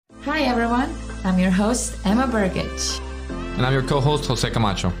Hi everyone, I'm your host Emma Burgich. And I'm your co-host Jose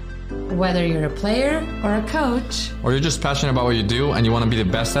Camacho. Whether you're a player or a coach, or you're just passionate about what you do and you want to be the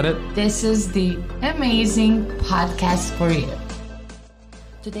best at it, this is the EMAzing podcast for you.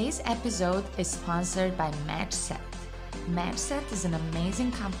 Today's episode is sponsored by MatchSet. MatchSet is an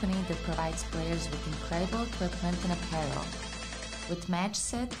amazing company that provides players with incredible equipment and apparel. With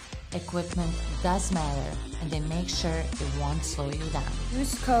MatchSet, equipment does matter, and they make sure it won't slow you down.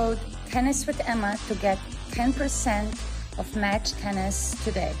 Use code Tennis with Emma to get 10% of Match Tennis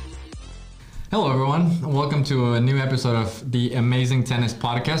today. Hello everyone, welcome to a new episode of the EMAzing Tennis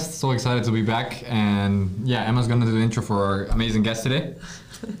podcast. So excited to be back, and yeah, Emma's going to do the intro for our amazing guest today.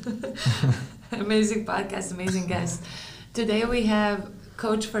 Amazing podcast, amazing guest. Today we have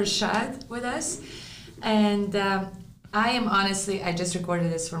Coach Farshad with us, and I am honestly, I just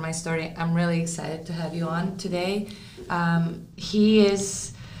recorded this for my story. I'm really excited to have you on today. He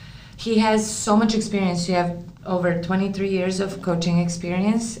has so much experience. You have over 23 years of coaching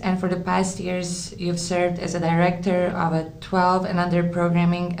experience, and for the past years, you've served as a director of a 12 and under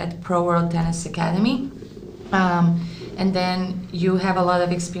programming at Pro World Tennis Academy. And then you have a lot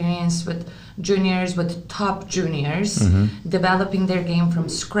of experience with juniors, with top juniors, developing their game from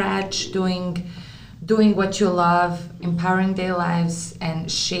scratch, doing what you love, empowering their lives, and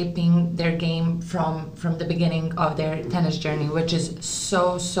shaping their game from the beginning of their tennis journey, which is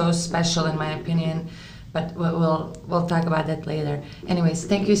so special in my opinion. But we'll talk about that later. Anyways,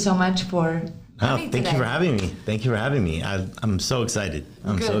 thank you so much for coming Thank today. you for having me. Thank you for having me. I'm so excited.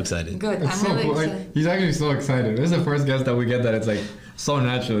 So excited. Good. It's I'm so really cool. excited. He's actually so excited. This is the first guest that we get that it's like so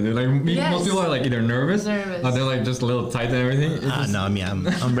natural. Dude. Like most people are like either nervous. Or they're like just a little tight and everything. No, I mean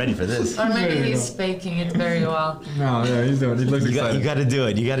I'm ready for this. Or maybe he's faking it very well. No, yeah, he's doing. He looks excited. You got to do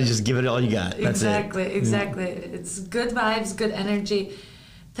it. You got to just give it all you got. That's Exactly. It's good vibes, good energy.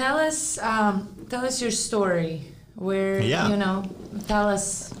 Tell us your story. Tell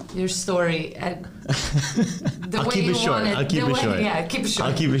us your story. I'll keep it short. Yeah, keep it short.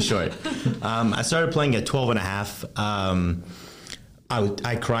 I'll keep it short. I started playing at 12 and a half.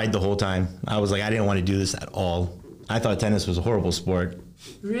 I cried the whole time. I was like, I didn't want to do this at all. I thought tennis was a horrible sport.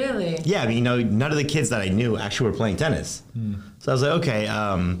 Really? Yeah, I mean, none of the kids that I knew actually were playing tennis. So I was like, okay,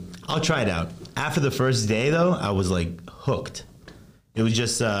 I'll try it out. After the first day, though, I was like hooked. It was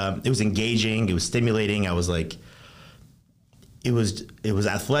just, it was engaging. It was stimulating. I was like, it was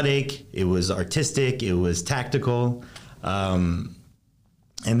athletic. It was artistic. It was tactical. And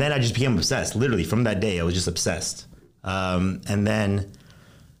then I just became obsessed. Literally, from that day, I was just obsessed. And then,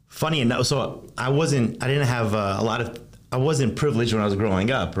 funny enough, so I wasn't privileged when I was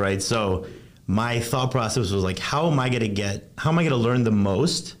growing up, right? So my thought process was like, how am I gonna learn the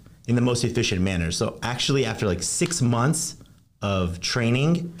most in the most efficient manner? So actually, after like 6 months of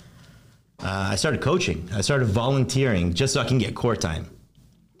training, I started coaching. I started volunteering just so I can get court time.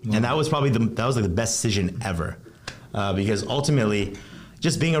 Wow. And that was probably the best decision ever. Because ultimately,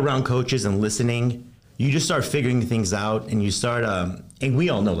 just being around coaches and listening, you just start figuring things out, and you start, and we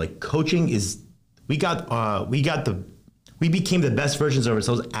all know, like, coaching is, we became the best versions of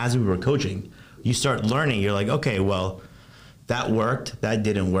ourselves as we were coaching. You start learning, you're like, okay, well, that worked, that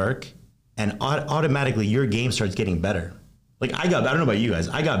didn't work, and automatically your game starts getting better. Like, I don't know about you guys,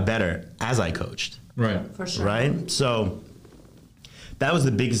 I got better as I coached. Right. For sure. Right? So that was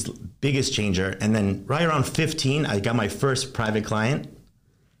the biggest changer. And then right around 15, I got my first private client,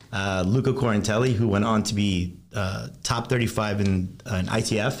 Luca Corantelli, who went on to be top 35 in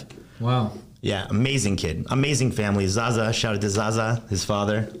ITF. Wow. Yeah, amazing kid, amazing family. Zaza, shout out to Zaza, his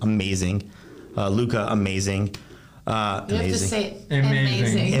father, amazing. Luca, amazing. You have to say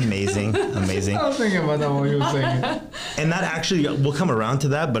Amazing. I was thinking about that while you were saying it. And that actually, we'll come around to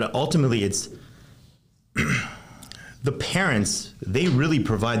that, but ultimately it's the parents, they really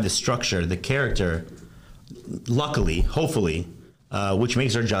provide the structure, the character, luckily, hopefully, which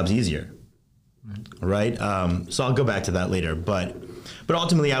makes our jobs easier, right? So I'll go back to that later, but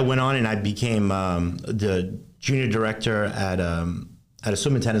ultimately I went on and I became the junior director at a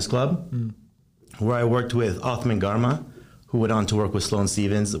swim and tennis club, where I worked with Othman Garma, who went on to work with Sloane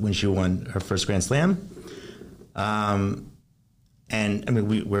Stephens when she won her first Grand Slam. And I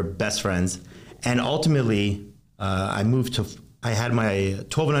mean, we're best friends. And ultimately, I had my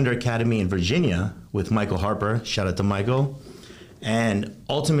 12 and under academy in Virginia with Michael Harper. Shout out to Michael. And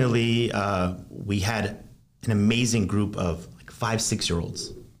ultimately, we had an amazing group of like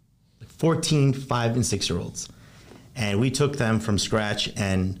 5-6-year-olds, like 14, 5 and 6-year-olds. And we took them from scratch,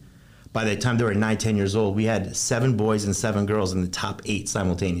 and by the time they were 9, 10 years old, we had 7 boys and 7 girls in the top 8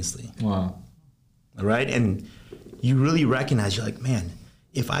 simultaneously. Wow. All right? And you really recognize, you're like, man,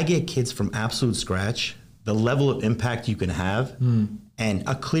 if I get kids from absolute scratch, the level of impact you can have and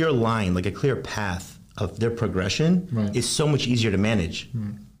a clear line, like a clear path of their progression is so much easier to manage.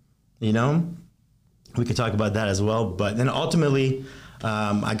 You know, we could talk about that as well. But then ultimately,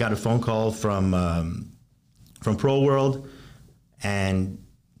 I got a phone call from Pro World and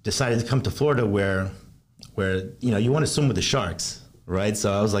decided to come to Florida where you know, you want to swim with the sharks, right?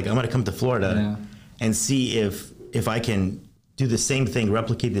 So I was like, I'm going to come to Florida and see if I can do the same thing,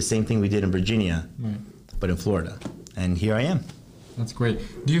 replicate the same thing we did in Virginia, but in Florida. And here I am. That's great.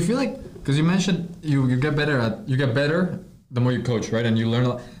 Do you feel like, because you mentioned you get better the more you coach, right? And you learn a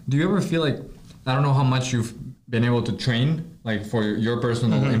lot. Do you ever feel like, I don't know how much you've been able to train, like for your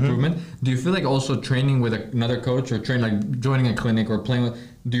personal improvement. Do you feel like also training with another coach or joining a clinic or playing with,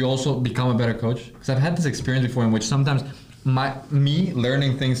 do you also become a better coach? Because I've had this experience before in which sometimes me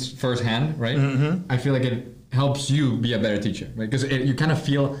learning things firsthand, right? I feel like it helps you be a better teacher, right? Because you kind of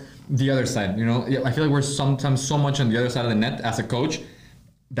feel the other side, you know? I feel like we're sometimes so much on the other side of the net as a coach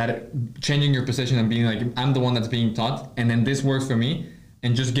that changing your position and being like, I'm the one that's being taught, and then this works for me,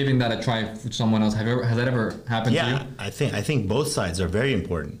 and just giving that a try for someone else. Has that ever happened to you? Yeah, I think both sides are very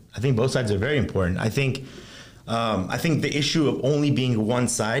important. I think the issue of only being one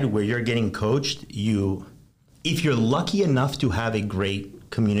side where you're getting coached, if you're lucky enough to have a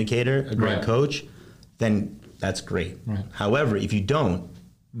great communicator, a great coach, then that's great. However, if you don't,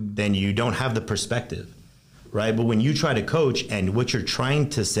 then you don't have the perspective, right? But when you try to coach and what you're trying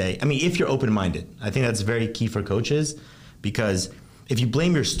to say, I mean, if you're open-minded, I think that's very key for coaches, because if you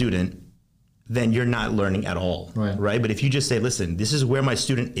blame your student, then you're not learning at all, right? But if you just say, listen, this is where my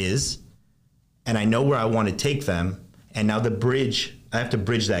student is, and I know where I want to take them, and now I have to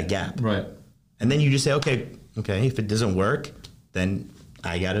bridge that gap. Right. And then you just say, okay, if it doesn't work, then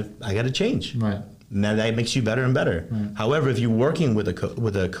I gotta change. Right. And that makes you better and better. However, if you're working with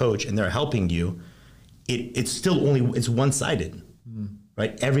a coach and they're helping you, it's still it's one-sided,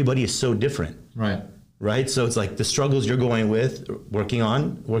 right? Everybody is so different. Right. So it's like the struggles you're working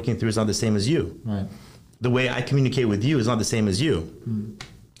through is not the same as you. Right. The way I communicate with you is not the same as you.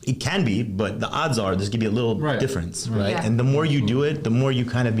 It can be, but the odds are there's gonna be a little difference, right? Yeah. And the more you do it, the more you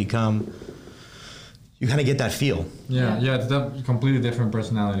kind of get that feel. Yeah, it's completely different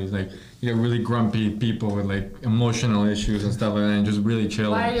personalities. Like you get really grumpy people with like emotional issues and stuff like that, and just really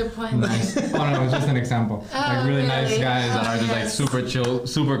chill. Why are you pointing? Nice. Oh no, it's just an example. Like really nice guys that are just like super chill,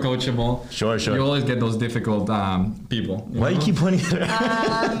 super coachable. Sure. You always get those difficult people. Why do you keep pointing at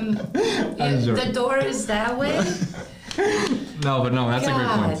her? The door is that way. No, that's a great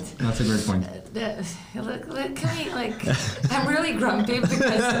point. That's a great point. Look at me, like, I'm really grumpy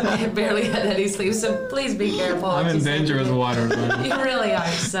because I barely had any sleep, so please be careful. I'm in dangerous waters. You really are.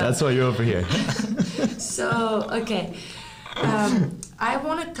 So. That's why you're over here. So, okay. I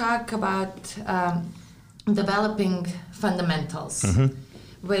want to talk about developing fundamentals,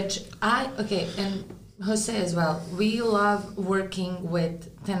 which and Jose as well. We love working with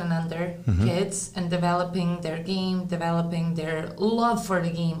 10 and under kids and developing their game, developing their love for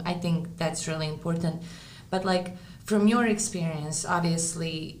the game. I think that's really important. But like from your experience,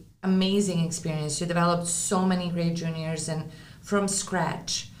 obviously amazing experience. You developed so many great juniors and from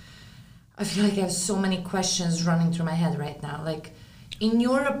scratch. I feel like I have so many questions running through my head right now. Like, in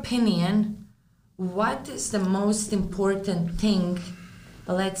your opinion, what is the most important thing,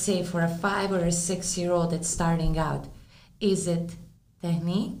 let's say for a 5 or a 6-year-old that's starting out? Is it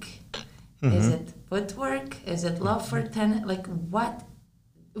technique? Is it footwork? Is it love for tennis? Like what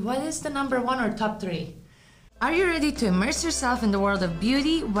is the number one or top 3? Are you ready to immerse yourself in the world of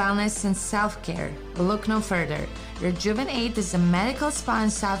beauty, wellness, and self-care? Look no further. Rejuvenate is a medical spa in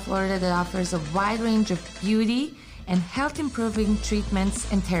South Florida that offers a wide range of beauty and health-improving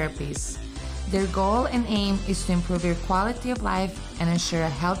treatments and therapies. Their goal and aim is to improve your quality of life and ensure a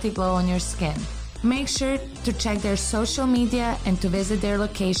healthy glow on your skin. Make sure to check their social media and to visit their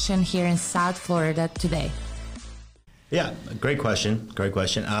location here in South Florida today. Yeah, great question.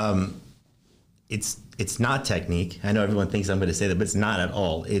 It's not technique. I know everyone thinks I'm going to say that, but it's not at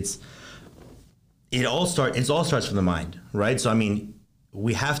all. It all starts from the mind, right? So I mean,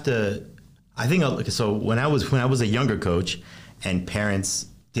 we have to. I think so. When I was a younger coach, and parents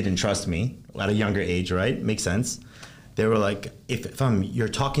didn't trust me at a younger age, right? Makes sense. They were like, if you're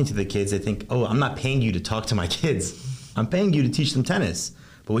talking to the kids, they think, oh, I'm not paying you to talk to my kids. I'm paying you to teach them tennis.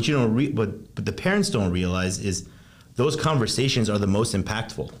 But what you don't but the parents don't realize is those conversations are the most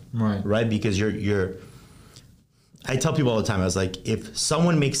impactful, right? Because I tell people all the time, I was like, if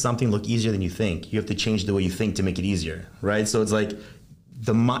someone makes something look easier than you think, you have to change the way you think to make it easier, right? So it's like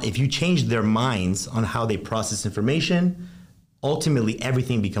if you change their minds on how they process information, ultimately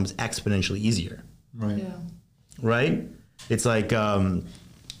everything becomes exponentially easier. Right. Yeah. Right? It's like,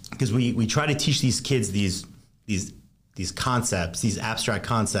 because we try to teach these kids these concepts, these abstract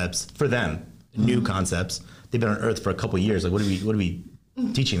concepts for them, new concepts. They've been on Earth for a couple of years. Like, what are we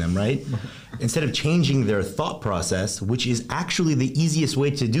teaching them, right? Instead of changing their thought process, which is actually the easiest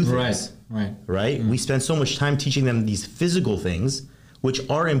way to do things. Right? We spend so much time teaching them these physical things, which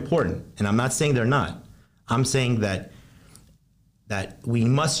are important. And I'm not saying they're not. I'm saying that we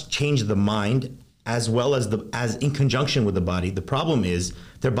must change the mind as well as in conjunction with the body. The problem is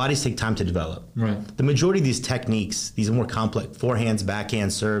their bodies take time to develop. Right. The majority of these techniques, these more complex forehands,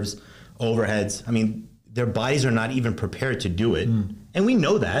 backhand serves, overheads, I mean, their bodies are not even prepared to do it. And we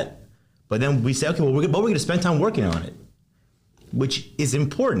know that. But then we say, okay, well, we're going to spend time working on it, which is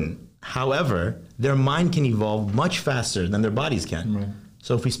important. However, their mind can evolve much faster than their bodies can. Right.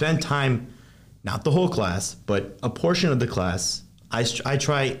 So if we spend time, not the whole class, but a portion of the class, I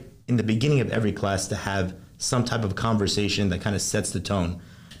try in the beginning of every class to have some type of conversation that kind of sets the tone,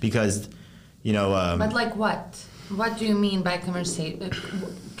 because, you know. But like what? What do you mean by conversation?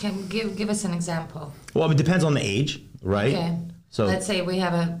 Can give us an example? Well, it depends on the age, right? Okay. So let's say we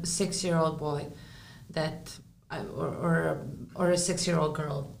have a 6-year-old boy that, or a 6-year-old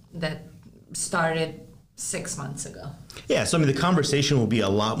girl that started 6 months ago. Yeah, so I mean, the conversation will be a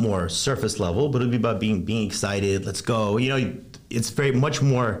lot more surface level, but it'll be about being excited. Let's go. You know, it's very much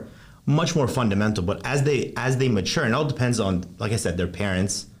more fundamental. But as they mature, and it all depends on, like I said, their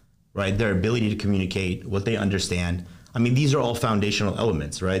parents, right? Their ability to communicate, what they understand. I mean, these are all foundational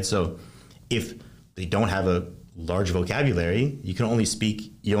elements, right? So if they don't have a large vocabulary, you can only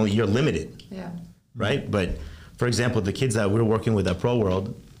speak. You're limited. Yeah. Right. But for example, the kids that we're working with at Pro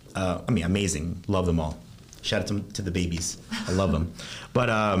World, I mean, amazing. Love them all. Shout out to the babies. I love them. But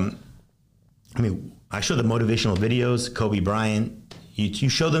I mean, I show the motivational videos, Kobe Bryant. You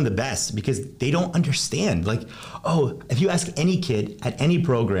show them the best because they don't understand. Like, oh, if you ask any kid at any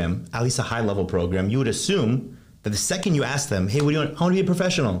program, at least a high level program, you would assume that the second you ask them, hey, what do you want? I want to be a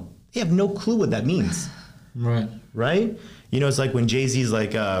professional. They have no clue what that means. Right. Right? You know, it's like when Jay-Z's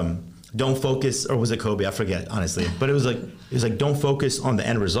like, don't focus, or was it Kobe? I forget, honestly. But it was like, don't focus on the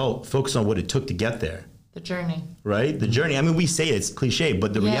end result. Focus on what it took to get there. The journey. Right? The journey. I mean, we say it's cliche,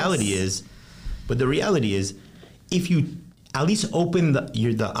 but the reality is, if you at least open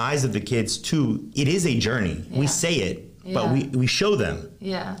the eyes of the kids to, it is a journey. Yeah. We say it, but we show them.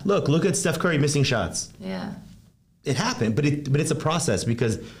 Yeah. Look at Steph Curry missing shots. Yeah. It happened, but it's a process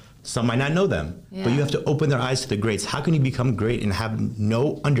because some might not know them. Yeah. But you have to open their eyes to the greats. How can you become great and have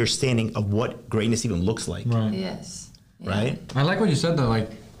no understanding of what greatness even looks like? Right. Yes. Yeah. Right? I like what you said though,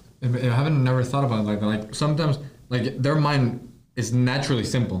 like, I haven't never thought about it like sometimes, like, their mind is naturally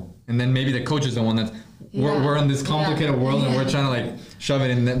simple. And then maybe the coach is the one that's, we're in this complicated world and we're trying to like shove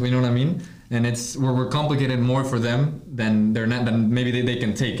it in, you know what I mean? And we're complicated more for them than maybe they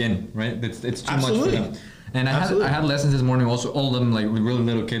can take in, right? It's too much for them. And I had lessons this morning also, all of them like with really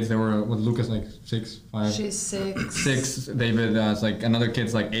little kids. They were with Lucas like 6, 5. She's 6. 6. David it's like another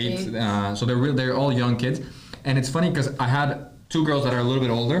kid's like 8. So they're all young kids. And it's funny because I had 2 girls that are a little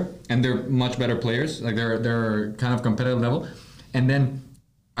bit older and they're much better players. Like they're kind of competitive level. And then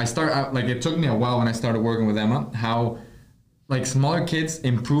I start out, like, it took me a while when I started working with Emma, how like smaller kids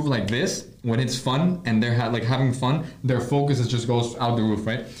improve like this when it's fun and they're like having fun. Their focus just goes out the roof,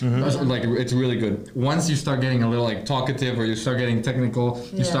 right? Mm-hmm. Like it's really good. Once you start getting a little like talkative or you start getting technical,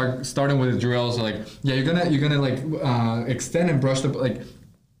 you starting with the drills. Like you're gonna like extend and brush the like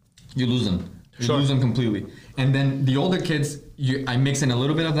you lose them. You lose them completely. And then the older kids, I mix in a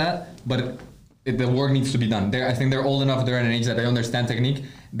little bit of that, but the work needs to be done. I think they're old enough. They're at an age that they understand technique.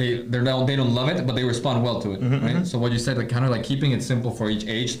 They don't love it, but they respond well to it, right? So what you said, like kind of like keeping it simple for each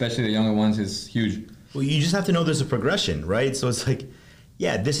age, especially the younger ones, is huge. Well, you just have to know there's a progression, right? So it's like,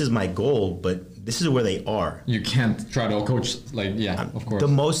 yeah, this is my goal, but this is where they are. You can't try to coach like, of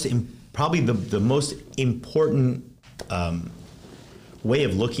course. Probably the most important way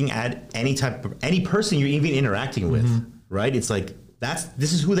of looking at any person you're even interacting with, right? It's like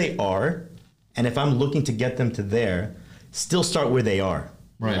this is who they are, and if I'm looking to get them to there, still start where they are.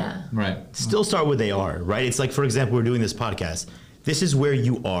 Right. Yeah. Right. Still start where they are, right? It's like, for example, we're doing this podcast. This is where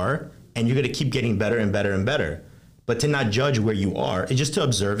you are, and you're going to keep getting better and better and better. But to not judge where you are, and just to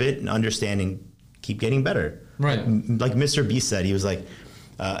observe it and understand and keep getting better. Right. Like Mr. Beast said, he was like,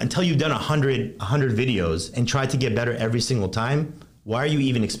 until you've done 100 videos and tried to get better every single time, why are you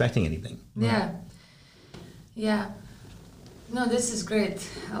even expecting anything? Yeah. Yeah. No, this is great.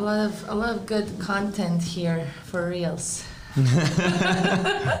 A lot of good content here for reals.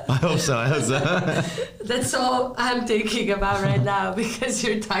 I hope so. That's all I'm thinking about right now because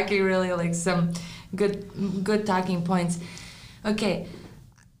you're talking really like some good talking points. Okay,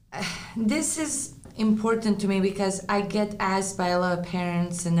 this is important to me because I get asked by a lot of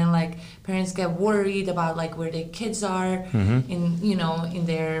parents, and then like parents get worried about like where their kids are in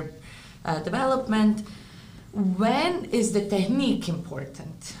their development. When is the technique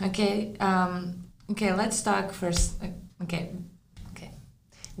important? Okay, let's talk first. Okay.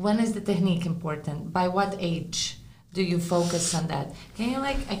 When is the technique important? By what age do you focus on that? Can you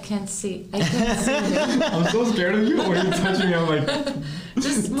I can't see. I can't see it. I'm so scared of you when you're touching me. I'm like,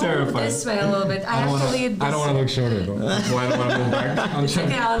 just move terrified. this way a little bit. I have to lead this I don't want to look shorter though. That's why I don't want to move back.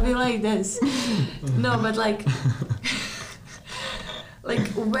 Okay, I'll be like this. No, but like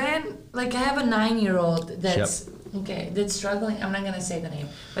when I have a 9-year-old that's that's struggling. I'm not gonna say the name,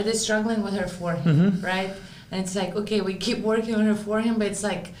 but is struggling with her forehead, right? And it's like, okay, we keep working on her forehead, but it's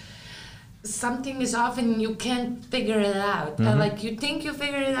like something is off and you can't figure it out. And like you think you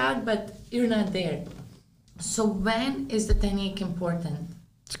figured it out, but you're not there. So when is the technique important?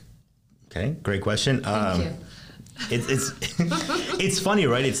 Okay, great question. Thank you. It's it's funny,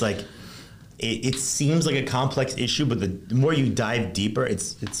 right? It's like it seems like a complex issue, but the more you dive deeper,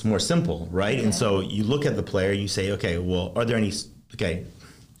 it's more simple, right? Okay. And so you look at the player, you say, okay, well, are there any? Okay,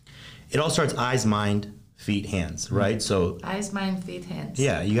 it all starts eyes, mind, feet, hands, right? So Eyes, mind, feet, hands.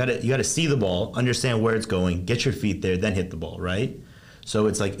 yeah, you gotta see the ball, understand where it's going, get your feet there, then hit the ball, right? So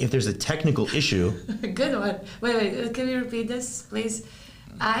it's like if there's a technical issue. Good one. Wait, can you repeat this, please?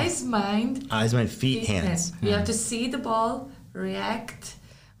 Eyes, mind, Feet, hands. You have to see the ball, react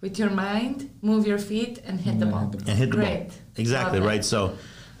with your mind, move your feet, and hit the ball. And hit the Great. ball. Exactly, Love right? it. So,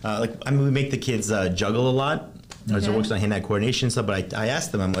 we make the kids juggle a lot. As they're working on hand-eye coordination and stuff, but I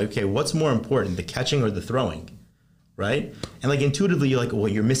asked them, I'm like, okay, what's more important, the catching or the throwing, right? And like intuitively, you're like, well,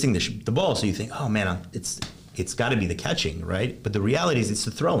 you're missing the ball, so you think, oh man, it's got to be the catching, right? But the reality is it's the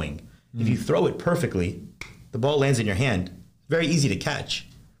throwing. If you throw it perfectly, the ball lands in your hand, very easy to catch,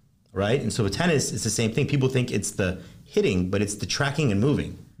 right? And so with tennis, it's the same thing. People think it's the hitting, but it's the tracking and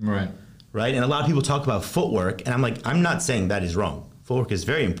moving. Right. Right? And a lot of people talk about footwork, and I'm like, I'm not saying that is wrong. Footwork is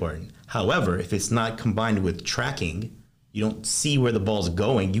very important. However, if it's not combined with tracking, you don't see where the ball's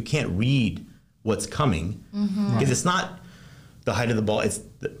going, you can't read what's coming. Because it's not the height of the ball, it's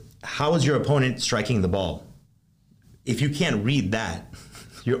how is your opponent striking the ball? If you can't read that,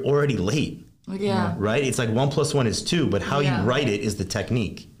 you're already late. Yeah. Right? It's like 1 + 1 is 2, but how you write it is the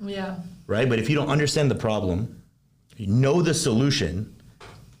technique. Yeah. Right? But if you don't understand the problem, you know the solution,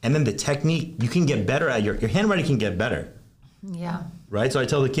 and then the technique, you can get better at your handwriting can get better. Yeah. Right? So I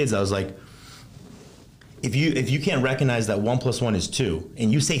tell the kids, I was like, if you can't recognize that 1 + 1 is 2,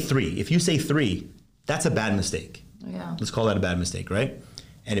 and you say 3, if you say 3, that's a bad mistake. Yeah. Let's call that a bad mistake, right?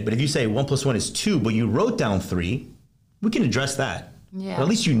 But if you say 1 + 1 is 2, but you wrote down 3, we can address that. Yeah. Or at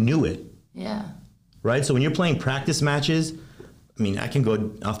least you knew it. Yeah. Right? So when you're playing practice matches, I mean, I can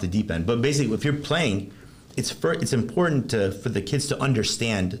go off the deep end, but basically, if you're playing, it's important for the kids to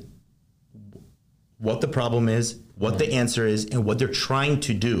understand what the problem is, what the answer is, and what they're trying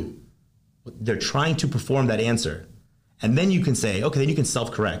to do. They're trying to perform that answer. And then you can say, okay, then you can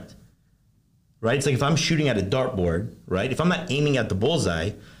self-correct. Right? It's like if I'm shooting at a dartboard, right? If I'm not aiming at the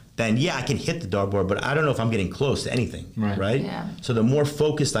bullseye, then yeah, I can hit the dartboard, but I don't know if I'm getting close to anything. Right? Yeah. So the more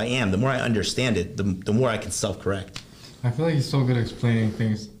focused I am, the more I understand it, the more I can self-correct. I feel like he's so good at explaining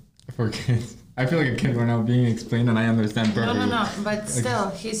things for kids. I feel like a kid right now being explained and I understand perfectly. No. But still,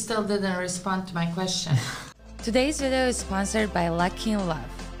 he still didn't respond to my question. Today's video is sponsored by Lucky in Love.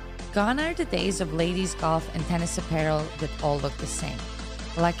 Gone are the days of ladies' golf and tennis apparel that all look the same.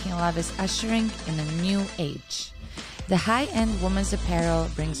 Lucky in Love is ushering in a new age. The high-end women's apparel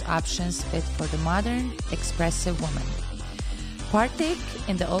brings options fit for the modern, expressive woman. Partake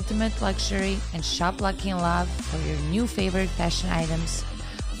in the ultimate luxury and shop Lucky in Love for your new favorite fashion items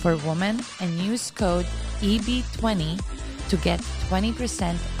for women and use code EB20 to get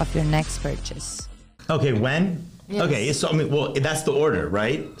 20% off your next purchase. Okay, when? Yes. Okay, so I mean, well, that's the order,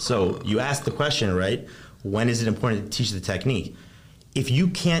 right? So you asked the question, right? When is it important to teach the technique? If you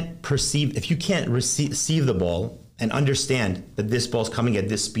can't receive the ball and understand that this ball's coming at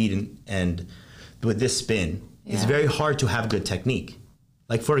this speed and with this spin, it's very hard to have good technique.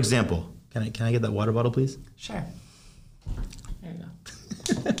 Like for example, can I get that water bottle, please? Sure. There you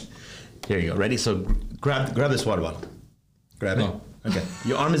go. Here you go. Ready? So grab this water bottle. Grab it. No. Okay.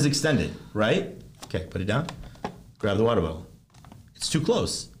 Your arm is extended, right? Okay. Put it down. Grab the water bottle. It's too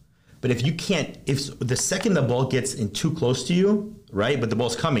close. But if the second the ball gets in too close to you, right? But the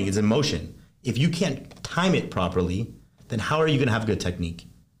ball's coming, it's in motion. If you can't time it properly, then how are you going to have good technique?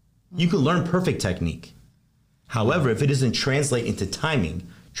 You can learn perfect technique. However, if it doesn't translate into timing,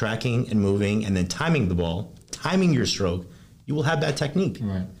 tracking and moving, and then timing the ball, timing your stroke, you will have bad technique.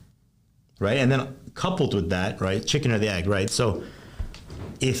 Right. Right? And then coupled with that, right, chicken or the egg, right? So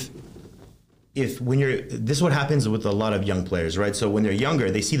if when this is what happens with a lot of young players, right? So when they're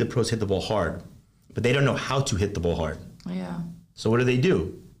younger, they see the pros hit the ball hard, but they don't know how to hit the ball hard. Yeah. So what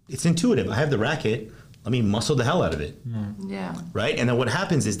do? It's intuitive. I have the racket. Let me muscle the hell out of it. Yeah. Right? And then what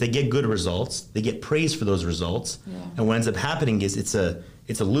happens is they get good results. They get praise for those results. Yeah. And what ends up happening is it's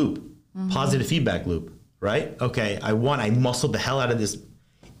a loop, positive feedback loop, right? Okay, I muscled the hell out of this.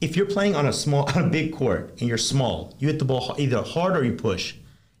 If you're playing on a big court and you're small, you hit the ball either hard or you push.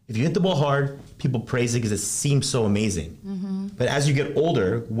 If you hit the ball hard, people praise it because it seems so amazing. But as you get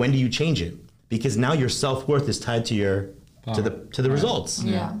older, when do you change it? Because now your self-worth is tied to the results.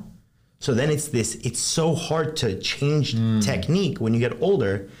 Yeah. So then it's so hard to change technique when you get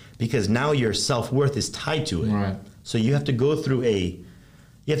older because now your self-worth is tied to it. Right. So you have to go through a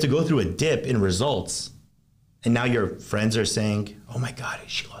dip in results. And now your friends are saying, "Oh my God,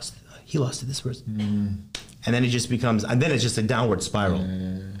 he lost to this person." And then it's just a downward spiral.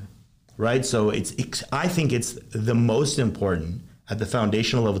 Right? So I think it's the most important at the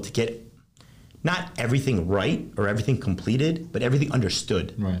foundational level to get not everything right or everything completed, but everything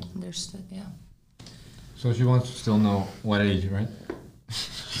understood. Right. Understood. Yeah. So she wants to still know what age, right?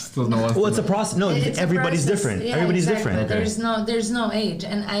 She still knows. Well, it's a process. No, It's a everybody's process. different. Yeah, Everybody's exactly. different. Okay. There's no age,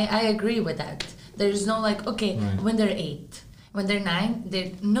 and I agree with that. There's no like, okay, Right. when they're 8, when they're 9,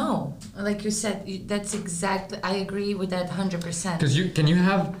 no. Like you said, that's exactly. I agree with that 100%.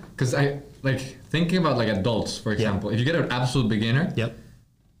 Because I like thinking about like adults, for example. If you get an absolute beginner, Yep.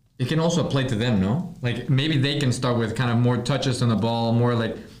 it can also apply to them, no? Like maybe they can start with kind of more touches on the ball, more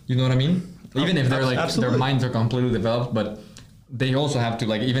like, you know what I mean? Even if they're like Absolutely. their minds are completely developed, but they also have to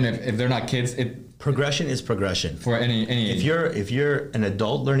like even if they're not kids, Progression is progression. for any If you're an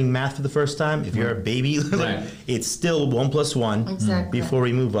adult learning math for the first time, if you're a baby, Right. it's still 1 + 1 Exactly. before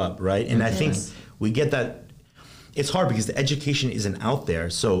we move up, right? And I think Yes. we get that. It's hard because the education isn't out there.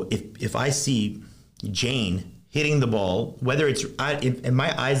 So if I see Jane hitting the ball, whether and my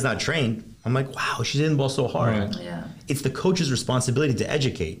eye's not trained, I'm like, wow, she's hitting the ball so hard. Right. Yeah. It's the coach's responsibility to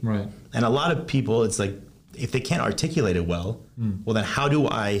educate. Right. And a lot of people, it's like, if they can't articulate it well, well then how do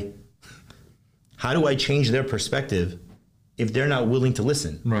I change their perspective if they're not willing to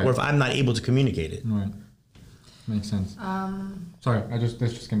listen, Right. or if I'm not able to communicate it? Right. Makes sense. Sorry, this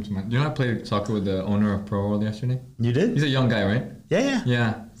just came to mind. You know, I played soccer with the owner of Pro World yesterday. You did? He's a young guy, right? Yeah.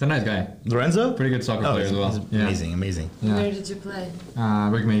 Yeah, he's a nice guy. Lorenzo? Pretty good soccer player as well. he's Yeah. Amazing. Yeah. Where did you play?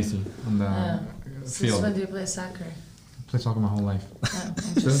 Rick Macy on the Since field. when do you play soccer? Played soccer my whole life. Oh,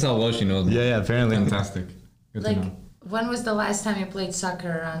 This is how well she knows me. Yeah, apparently. Fantastic. Good like, to know. when was the last time you played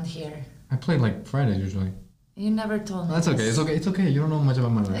soccer around here? I play like Fridays usually. You never told me. That's okay. this. It's okay. You don't know much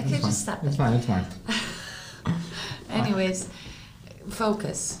about my life. Okay, It's fine. just stop It's it. fine. It's fine. Anyways,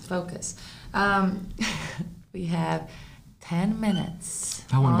 focus. We have 10 minutes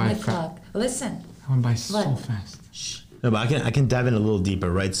That went on by the clock. Listen. I went by so What? fast. No, but I can dive in a little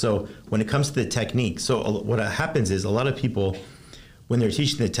deeper, right? So when it comes to the technique, what happens is a lot of people, when they're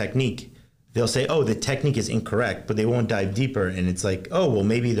teaching the technique, they'll say, oh, the technique is incorrect, but they won't dive deeper. And it's like, oh, well,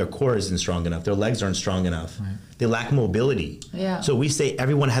 maybe their core isn't strong enough. Their legs aren't strong enough. Right. They lack mobility. Yeah. So we say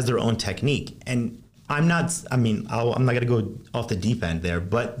everyone has their own technique. And I'm not going to go off the deep end there,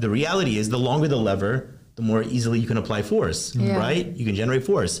 but the reality is the longer the lever, the more easily you can apply force, Yeah. right? You can generate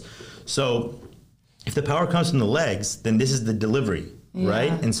force. So if the power comes from the legs, then this is the delivery,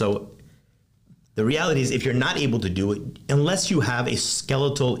 right? Yeah. And so the reality is if you're not able to do it, unless you have a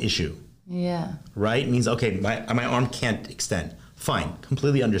skeletal issue, Yeah. right? It means, okay, my arm can't extend. Fine,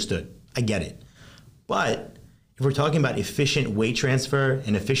 completely understood. I get it. But if we're talking about efficient weight transfer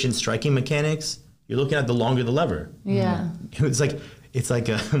and efficient striking mechanics, you're looking at the longer the lever. Yeah. It's like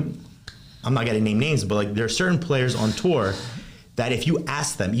I'm not going to name names, but like there are certain players on tour that if you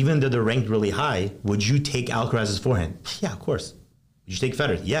ask them, even though they're ranked really high, would you take Alcaraz's forehand? Yeah, of course. Would you take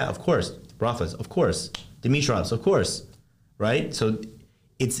Federer's? Yeah, of course. Rafa's? Of course. Dimitrov's? Of course. Right? So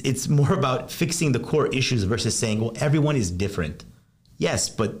it's more about fixing the core issues versus saying, well, everyone is different. Yes,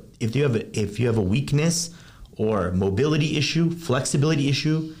 but if you have a weakness or mobility issue, flexibility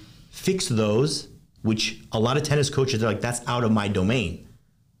issue, fix those, which a lot of tennis coaches are like, that's out of my domain.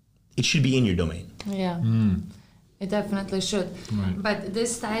 It should be in your domain. Yeah. It definitely should. Right. But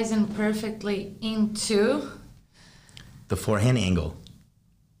this ties in perfectly into The forehand angle.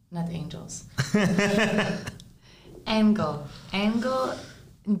 not angels. Angle.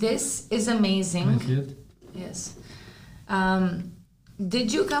 This is amazing. Can I see it? Yes.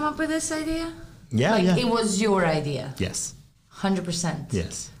 Did you come up with this idea? Yeah, like yeah. it was your idea. Yes. 100%.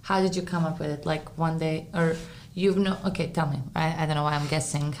 Yes. How did you come up with it? Like one day, or you've no? Okay, tell me. I don't know why I'm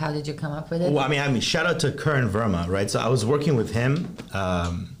guessing. How did you come up with it? Well, I mean, shout out to Karan Verma, right? So I was working with him,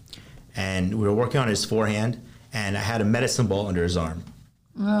 and we were working on his forehand, and I had a medicine ball under his arm.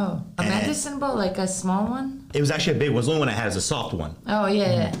 Oh, a And- medicine ball, like a small one? It was actually a big one. It was the only one I had as a soft one. Oh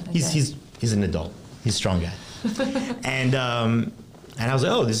yeah. Okay. He's an adult. He's a strong guy. and I was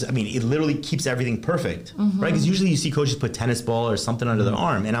like, oh, this. I mean, it literally keeps everything perfect, right? Because usually you see coaches put tennis ball or something under their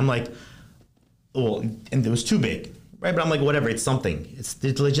arm, and I'm like, well, and it was too big, right? But I'm like, whatever, it's something. It's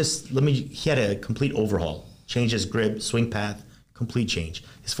just let me. He had a complete overhaul, changed his grip, swing path, complete change.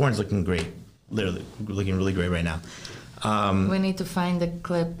 His forehand's looking great, literally looking really great right now. We need to find the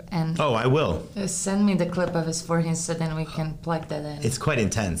clip and Oh, I will. send me the clip of his forehand so then we can plug that in. It's quite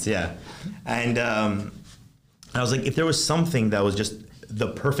intense, yeah. And I was like, if there was something that was just the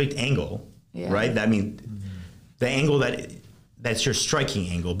perfect angle, Yeah. right? I mean, the angle that's your striking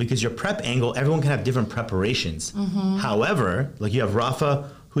angle, because your prep angle, everyone can have different preparations. However, like you have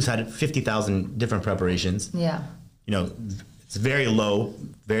Rafa, who's had 50,000 different preparations. Yeah. You know, it's very low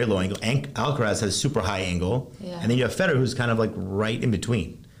angle. Alcaraz has super high angle. Yeah. And then you have Federer, who's kind of like right in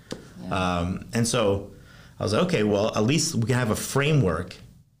between. And so I was like, okay, well, at least we can have a framework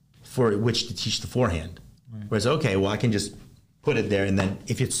for which to teach the forehand. Right. Whereas, okay, well, I can just put it there, and then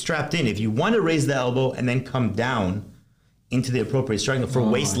if it's strapped in, if you want to raise the elbow and then come down into the appropriate striking for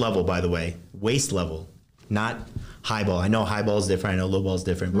waist level, by the way, waist level, not high ball. I know high ball is different. I know low ball is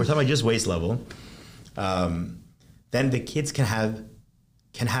different. But we're talking about just waist level. Then the kids can have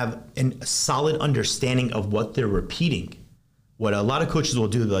a solid understanding of what they're repeating. What a lot of coaches will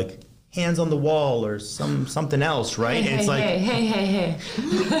do, like hands on the wall or something else, right? Hey, and it's like, hey.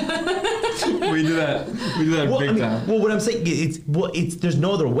 We do that big time. Well, what I'm saying, it's there's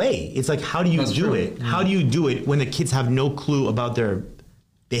no other way. It's like, how do you That's do true. it? How do you do it when the kids have no clue about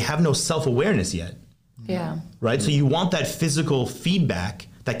they have no self-awareness yet, Yeah. right? So you want that physical feedback,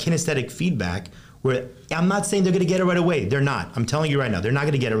 that kinesthetic feedback, where I'm not saying they're going to get it right away. They're not. I'm telling you right now, they're not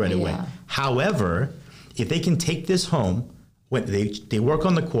going to get it right away. Yeah. However, if they can take this home, when they work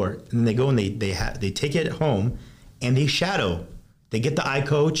on the court and they go and they take it home and they shadow. They get the eye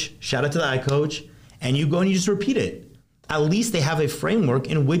coach, shout out to the eye coach, and you go and you just repeat it. At least they have a framework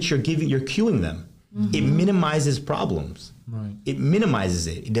in which you're cueing them. It minimizes problems. Right. It minimizes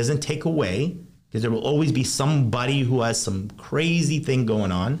it. It doesn't take away, because there will always be somebody who has some crazy thing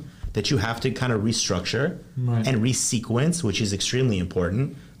going on that you have to kind of restructure and resequence, which is extremely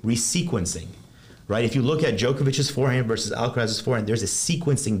important. Resequencing, right? If you look at Djokovic's forehand versus Alcaraz's forehand, there's a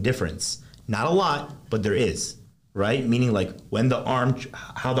sequencing difference. Not a lot, but there is. Right? Meaning like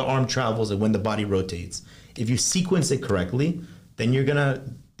how the arm travels and when the body rotates. If you sequence it correctly, then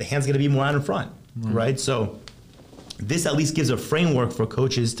the hand's gonna be more out in front, right? So this at least gives a framework for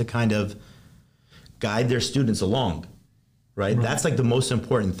coaches to kind of guide their students along, right? That's like the most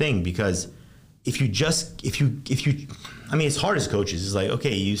important thing, because if you, I mean, it's hard as coaches. It's like,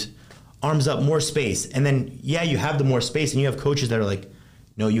 okay, use arms up, more space. And then, yeah, you have the more space, and you have coaches that are like,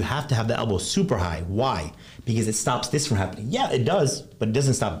 no, you have to have the elbow super high. Why? Because it stops this from happening. Yeah, it does, but it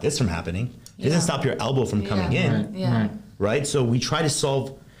doesn't stop this from happening. It doesn't stop your elbow from coming in, right? So we try to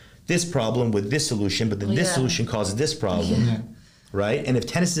solve this problem with this solution, but then this solution causes this problem, right? And if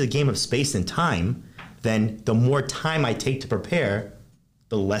tennis is a game of space and time, then the more time I take to prepare,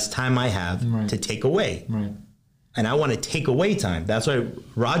 the less time I have to take away. Right. And I want to take away time. That's why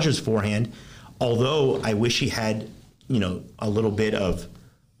Roger's forehand, although I wish he had, a little bit of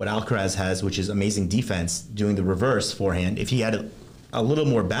what Alcaraz has, which is amazing defense, doing the reverse forehand. If he had a little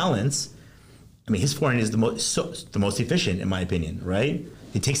more balance, I mean, his forehand is the most efficient, in my opinion, right?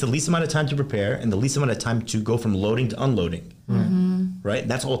 It takes the least amount of time to prepare and the least amount of time to go from loading to unloading, right?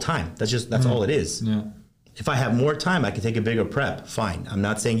 That's all time. That's all it is. Yeah. If I have more time, I can take a bigger prep. Fine. I'm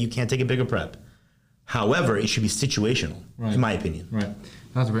not saying you can't take a bigger prep. However, it should be situational, in my opinion. Right.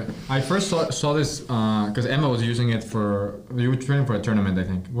 That's great. I first saw this because Emma was using it you were training for a tournament, I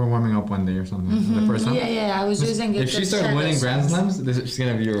think. We're warming up one day or something. The first time. Yeah, I was using it. If she starts winning Grand Slams, she's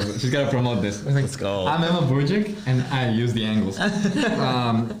gonna be she's gotta promote this. Let's go. I'm Emma Burjic, and I use the angles.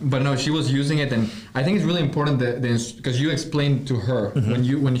 But no, she was using it, and I think it's really important because you explained to her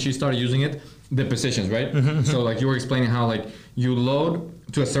when she started using it the positions, right? So like you were explaining how like you load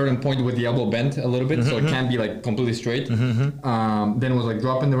to a certain point with the elbow bent a little bit, so it can't be like completely straight. Then it was like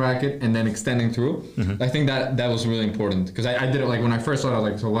dropping the racket and then extending through. I think that was really important, because I did it like when I first saw it, I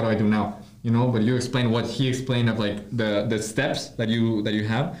was like, so what do I do now? but you explain what he explained of like the steps that you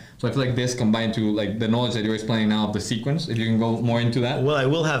have. So I feel like this combined to like the knowledge that you're explaining now of the sequence, if you can go more into that. Well, I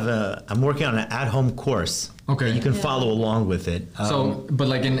will have I'm working on an at-home course. Okay. You can follow along with it. So, but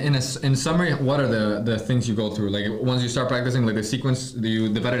like in summary, what are the things you go through? Like once you start practicing, like the sequence, do you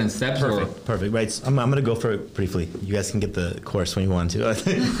divide it in steps? Perfect. Right. So I'm going to go for it briefly. You guys can get the course when you want to.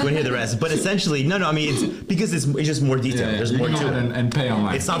 When you hear the rest. But essentially, no. I mean, it's because it's just more detail. Yeah, There's you more can to go it. ahead and pay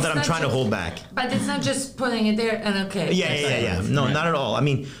online. It's not that I'm trying to hold back. But it's not just putting it there and okay. Yeah. No, not at all. I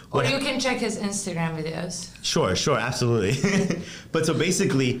mean, Or you can check his Instagram videos. Sure, absolutely. But so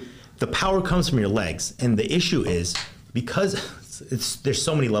basically, the power comes from your legs, and the issue is because there's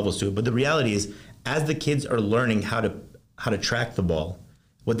so many levels to it. But the reality is, as the kids are learning how to track the ball,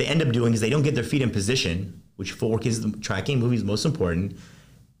 what they end up doing is they don't get their feet in position, which for kids, the tracking movie is most important.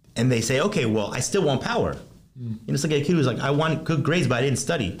 And they say, okay, well, I still want power. It's like a kid who's like, I want good grades, but I didn't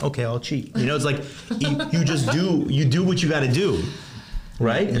study. Okay, I'll cheat. It's like you do what you got to do,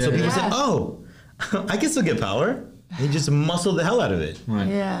 right? And so people say, oh, I can still get power. And you just muscle the hell out of it. Right.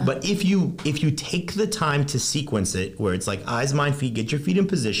 Yeah. But if you take the time to sequence it, where it's like eyes, mind, feet, get your feet in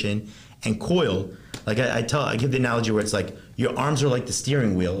position and coil. Like I give the analogy where it's like your arms are like the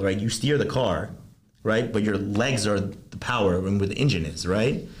steering wheel, right? You steer the car, right? But your legs are the power and where the engine is,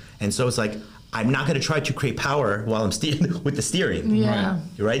 right? And so it's like I'm not going to try to create power while I'm steering with the steering. Yeah.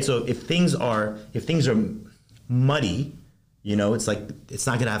 Right. So if things are muddy, it's like it's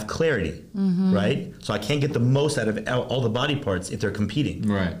not going to have clarity, right? So I can't get the most out of all the body parts if they're competing,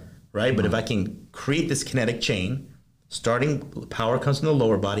 right? But if I can create this kinetic chain, starting power comes from the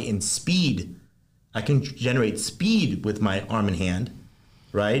lower body and speed, I can generate speed with my arm and hand,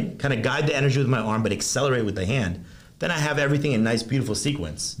 right? Kind of guide the energy with my arm, but accelerate with the hand. Then I have everything in a nice, beautiful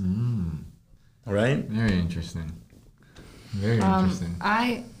sequence. All right? Very interesting. Very interesting.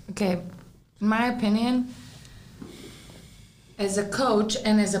 In my opinion, as a coach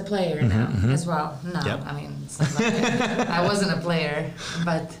and as a player now as well. No, Yep. I mean, it's not like I wasn't a player,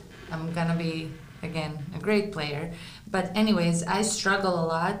 but I'm gonna be again a great player. But anyways, I struggle a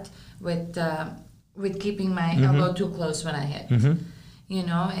lot with keeping my elbow too close when I hit.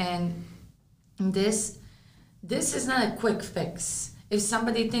 And this is not a quick fix. If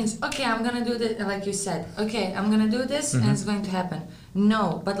somebody thinks, okay, I'm gonna do this, like you said, okay, I'm gonna do this and it's going to happen.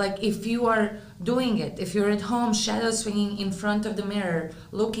 No, but like if you are doing it, if you're at home shadow swinging in front of the mirror,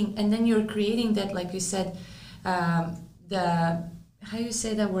 looking, and then you're creating that, like you said, how you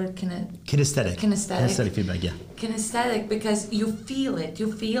say that word? Kinesthetic feedback, yeah. Kinesthetic, because you feel it,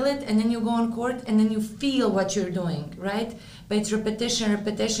 and then you go on court, and then you feel what you're doing, right? But it's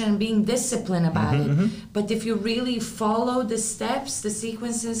repetition, being disciplined about it. But if you really follow the steps, the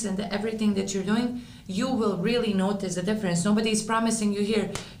sequences, and everything that you're doing, you will really notice the difference. Nobody's promising you here,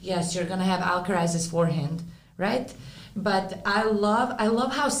 yes, you're gonna have Alcaraz's forehand, right? But I love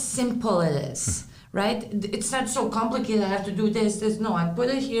how simple it is. Right? It's not so complicated. I have to do this. No, I put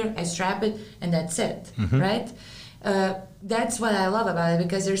it here, I strap it, and that's it. Right? That's what I love about it,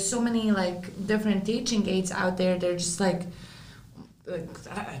 because there's so many like different teaching aids out there. They're just like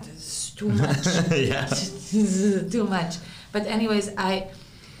it's too much. Yeah. Too much. But anyways,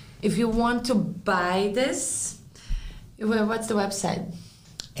 if you want to buy this, what's the website?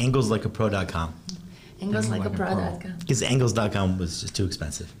 Angleslikeapro.com. Angleslikeapro.com. Because angles.com was just too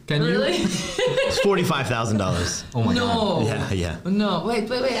expensive. Can Really? It's $45,000. Oh my No. god. Yeah. No,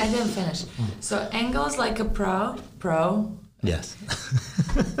 wait, I didn't finish. So Angles Like a Pro, Yes.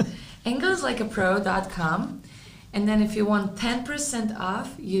 angleslikeapro.com, and then if you want 10%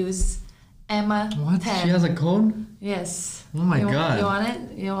 off, use EMA10. What? She has a code? Yes. Oh my You god. You want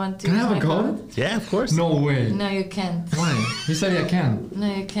it? You want to Can I use have a my code? Yeah, of course. No way. No, you can't. Why? You said I can. No,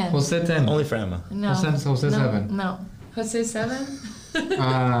 you can't. Jose 10. Only for Emma. No. Jose no, 7. No. Jose 7?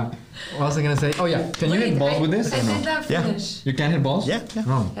 What was I gonna say? Oh yeah. Can you hit balls with this? I or no? did not Yeah. finish. You can't hit balls? Yeah.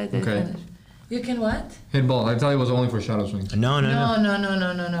 Oh, I did okay. finish. You can what? Hit ball. I thought it was only for shadow swings. No.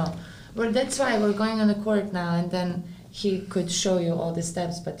 No. Well, that's why we're going on the court now, and then he could show you all the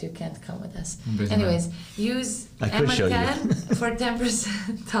steps, but you can't come with us. Busy Anyways, use I could show you. EMA10 for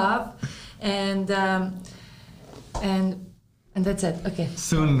 10% off, and that's it. Okay.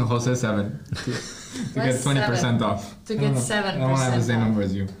 Soon, Jose 7. To get 20% off. To get 7% I don't want to have the same off. number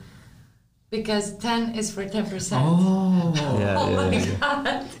as you. Because 10 is for 10%. Oh. Yeah, Oh my yeah.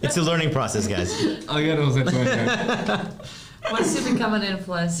 God. It's a learning process, guys. I'll get Jose 20. Once you become an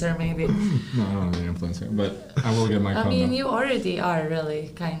influencer, maybe. No, I don't want to be an influencer, but I will get my I code. mean, though. you already are, really,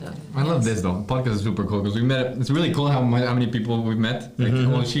 kind of. I love Yes. this though. Podcast is super cool because we met. It's really cool how many people we've met. Like,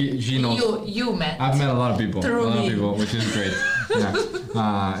 well, she knows. You met. I've met a lot of people. Through a lot me. of people, which is great. Yeah.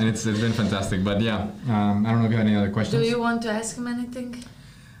 And it's been fantastic. But yeah, I don't know if you have any other questions. Do you want to ask him anything?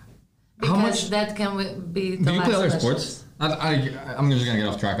 How Because much that can be the do you last play other question. sports? I'm just gonna get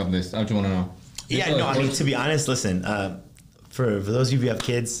off track of this. I just want to know. Do you Yeah, play no, other I mean, sports? to be honest, listen, for those of you who have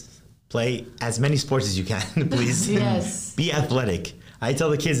kids, play as many sports as you can, please. Yes. Be athletic. I tell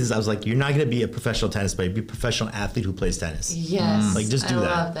the kids this, I was like, you're not going to be a professional tennis player, be a professional athlete who plays tennis. Yes. Like, just do I that.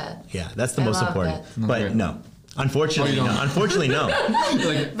 love that. Yeah, that's the I most love important. that. But Okay. no, unfortunately, Oh, you no. don't? Unfortunately, no.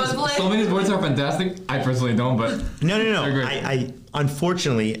 Like, But play- so many sports are fantastic. I personally don't, but No. They're great. I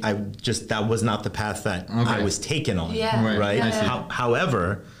unfortunately, that was not the path that Okay. I was taken on. Yeah. Right. Right. Yeah, I see. yeah.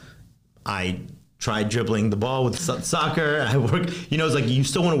 However, I tried dribbling the ball with soccer. I work. It's like you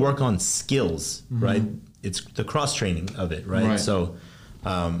still want to work on skills, right? It's the cross training of it, right? Right. So,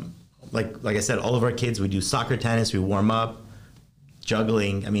 like I said, all of our kids, we do soccer, tennis, we warm up,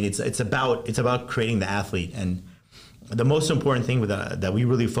 juggling. I mean, it's about creating the athlete, and the most important thing with that we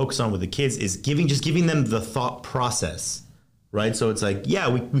really focus on with the kids is giving them the thought process, right? So it's like, yeah,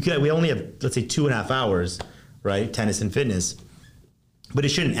 we only have, let's say, 2.5 hours, right? Tennis and fitness, but it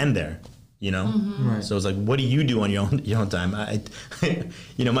shouldn't end there, Right. So it's like, what do you do on your own time?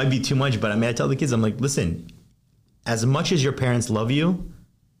 It might be too much, but I mean, I tell the kids, I'm like, listen, as much as your parents love you,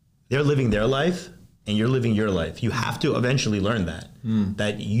 they're living their life and you're living your life. You have to eventually learn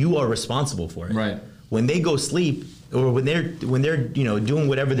that you are responsible for it. Right. When they go sleep or when they're doing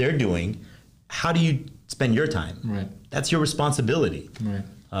whatever they're doing, how do you spend your time? Right. That's your responsibility. Right.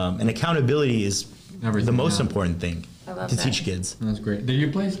 And accountability is Everything, the most yeah. important thing I love to that. teach kids. That's great. Did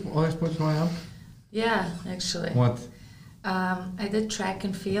you play other sports growing up? Yeah, actually. What? I did track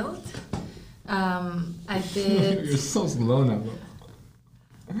and field. I You're did. so slow now, bro.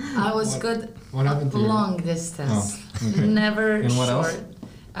 I was good. What happened to you? Long distance. Oh, okay. Never And what short.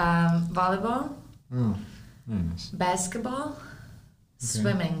 else? Volleyball, Oh, very nice. basketball,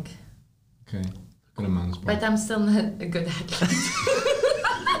 swimming. Okay. Good amount of sports. But I'm still not a good athlete.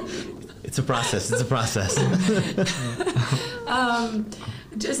 It's a process.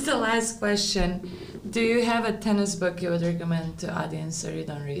 Just the last question. Do you have a tennis book you would recommend to audience or you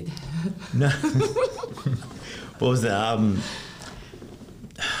don't read? No. What was that?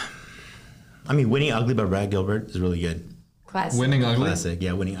 I mean, Winning Ugly by Brad Gilbert is really good. Classic. Winning ugly? Classic.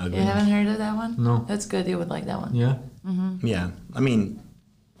 Yeah, Winning Ugly. You haven't heard of that one? No. That's good. You would like that one. Yeah. Yeah. I mean,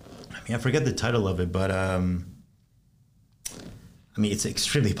 I forget the title of it, but it's an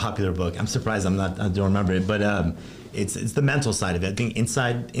extremely popular book. I'm surprised I don't remember it, but it's the mental side of it. I think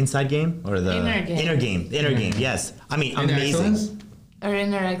inside game or the Inner game. Inner game. Yes. I mean, Inner amazing. excellence? Or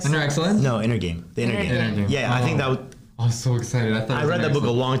inner excellence. Inner excellence? No, Inner game. The Inner Inner game. game. Inner game. Yeah, I think that would. I was so excited. I read that book a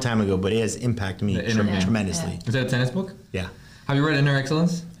long time ago, but it has impacted me The Inner Game. tremendously. Is that a tennis book? Yeah. Have you read Inner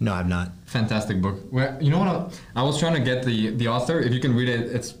Excellence? No, I've not. Fantastic book. Well, you know what? I was trying to get the author. If you can read it,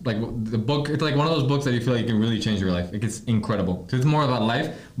 it's like the book. It's like one of those books that you feel like you can really change your life. Like it's incredible. So it's more about life,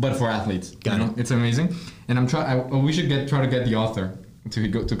 but for athletes. Got it. It's amazing. And I'm we should try to get the author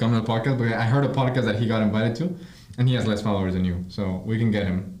to come to the podcast. But I heard a podcast that he got invited to, and he has less followers than you, so we can get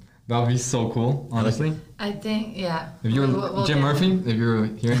him. That would be so cool, honestly. I think, yeah. If you're We'll Jim get Murphy, if you're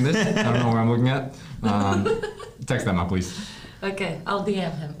hearing this, I don't know where I'm looking at. Text them out, please. Okay, I'll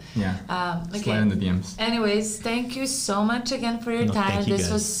DM him. Yeah. Okay. Slide in the DMs. Anyways, thank you so much again for your No, time. thank you, This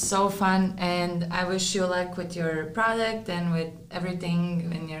guys. was so fun, and I wish you luck with your product and with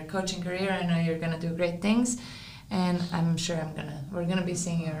everything in your coaching career. I know you're gonna do great things, and I'm sure we're gonna be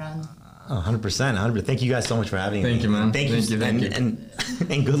seeing you around. 100%. Thank you guys so much for having me. Thank you, man. Thank you. Thank you.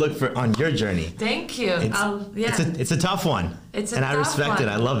 And good luck on your journey. Thank you. It's a tough one. It's a and I tough respect one.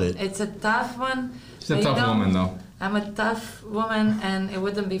 it. I love it. It's a tough one. She's a but tough woman, though. I'm a tough woman, and it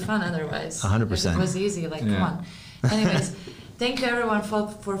wouldn't be fun otherwise. 100%. If it was easy, like, Yeah. come on. Anyways, thank you everyone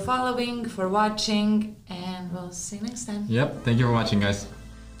for following, for watching, and we'll see you next time. Yep. Thank you for watching, guys.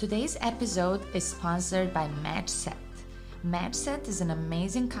 Today's episode is sponsored by MatchSet. MatchSet is an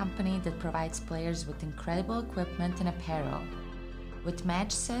amazing company that provides players with incredible equipment and apparel. With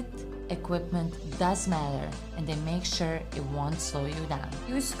MatchSet, equipment does matter, and they make sure it won't slow you down.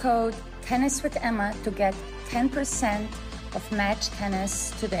 Use code TennisWithEmma to get 10% of Match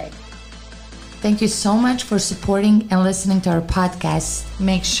Tennis today. Thank you so much for supporting and listening to our podcast.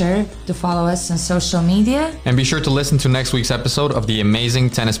 Make sure to follow us on social media. And be sure to listen to next week's episode of the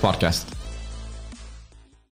EMAzing Tennis Podcast.